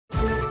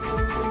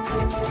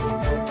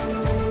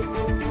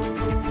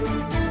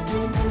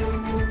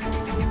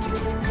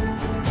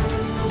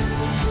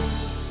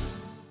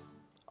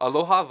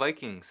Aloha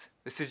Vikings!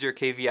 This is your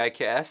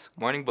KVIKS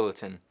Morning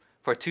Bulletin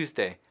for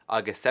Tuesday,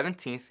 August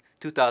 17th,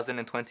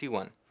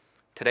 2021.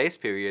 Today's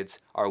periods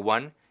are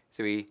 1,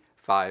 3,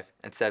 5,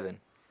 and 7.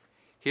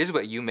 Here's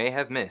what you may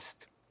have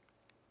missed.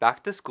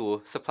 Back to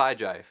School Supply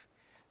Drive.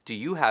 Do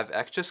you have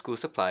extra school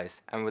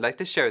supplies and would like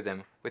to share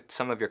them with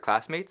some of your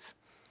classmates?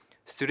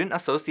 Student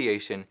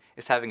Association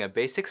is having a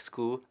basic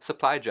school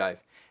supply drive,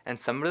 and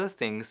some of the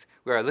things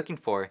we are looking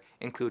for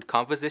include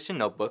composition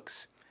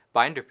notebooks,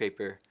 binder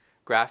paper,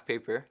 graph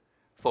paper,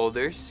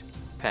 folders,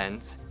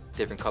 pens,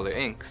 different color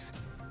inks,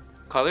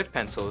 colored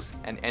pencils,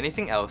 and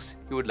anything else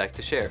you would like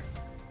to share.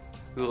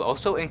 We will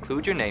also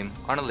include your name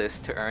on a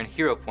list to earn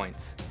hero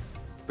points.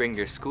 Bring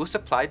your school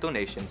supply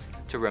donations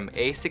to room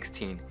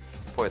A16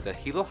 for the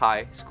Hilo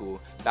High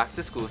School Back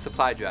to School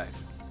Supply Drive.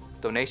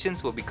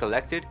 Donations will be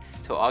collected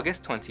till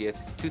August 20th,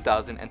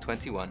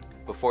 2021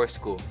 before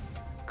school.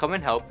 Come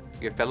and help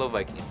your fellow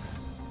Vikings.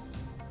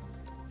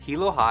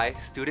 Hilo High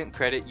Student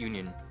Credit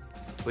Union.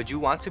 Would you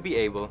want to be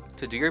able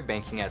to do your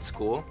banking at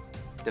school,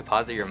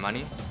 deposit your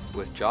money,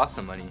 withdraw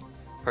some money,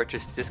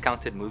 purchase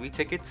discounted movie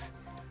tickets?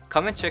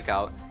 Come and check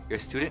out your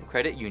student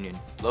credit union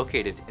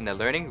located in the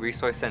Learning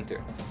Resource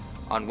Center.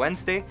 On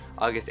Wednesday,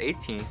 August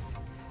 18th,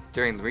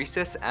 during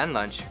recess and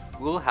lunch,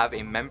 we will have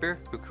a member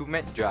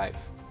recruitment drive.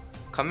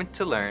 Come in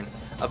to learn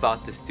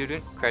about the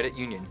student credit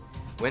union,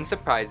 win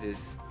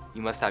surprises,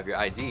 you must have your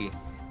ID,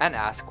 and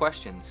ask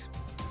questions.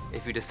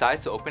 If you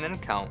decide to open an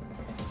account,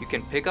 you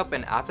can pick up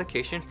an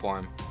application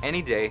form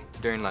any day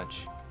during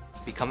lunch.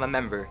 Become a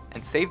member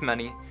and save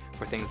money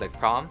for things like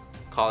prom,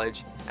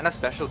 college, and a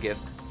special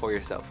gift for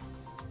yourself.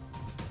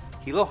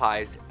 Hilo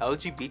High's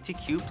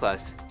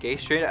LGBTQ+ Gay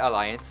Straight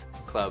Alliance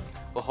Club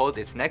will hold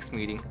its next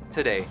meeting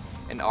today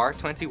in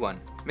R21,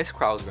 Miss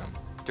Crowell's room,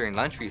 during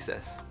lunch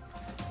recess.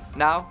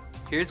 Now,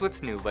 here's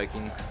what's new,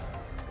 Vikings.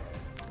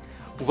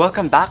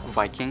 Welcome back,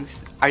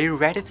 Vikings! Are you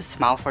ready to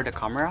smile for the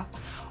camera?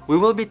 We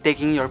will be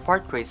taking your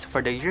portraits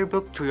for the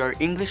yearbook to your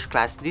English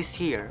class this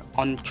year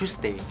on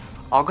Tuesday,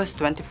 August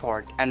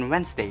 24th and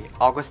Wednesday,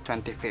 August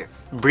 25th.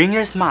 Bring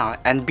your smile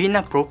and be an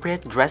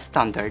appropriate dress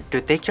standard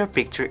to take your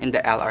picture in the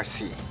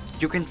LRC.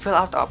 You can fill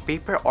out a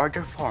paper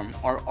order form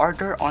or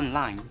order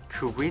online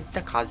through Read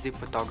the Kazi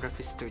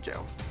Photography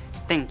Studio.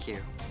 Thank you.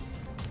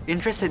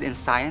 Interested in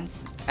science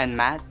and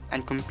math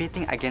and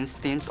competing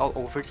against teams all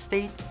over the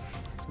state?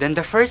 Then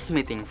the first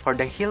meeting for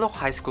the Hilo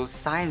High School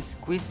Science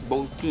Quiz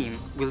Bowl team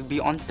will be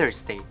on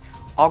Thursday,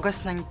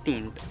 August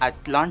 19th at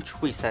lunch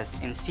recess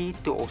in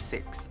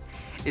C206.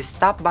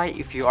 Stop by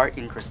if you are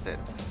interested.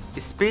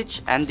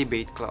 Speech and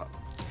Debate Club.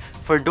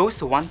 For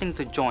those wanting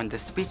to join the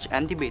Speech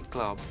and Debate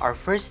Club, our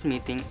first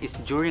meeting is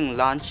during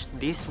lunch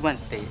this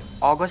Wednesday,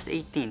 August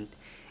 18th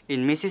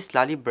in Mrs.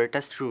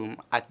 Laliberta's room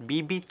at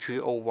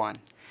BB301.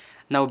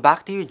 Now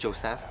back to you,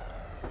 Joseph.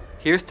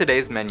 Here's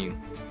today's menu.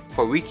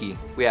 For Wiki,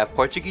 we have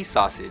Portuguese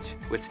sausage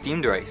with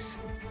steamed rice,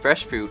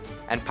 fresh fruit,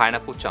 and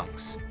pineapple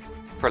chunks.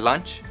 For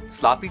lunch,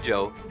 Sloppy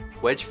Joe,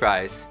 wedge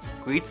fries,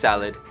 Greek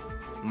salad,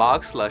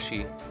 Mog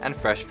slushy, and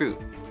fresh fruit.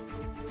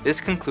 This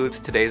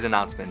concludes today's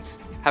announcements.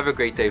 Have a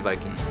great day,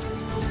 Vikings.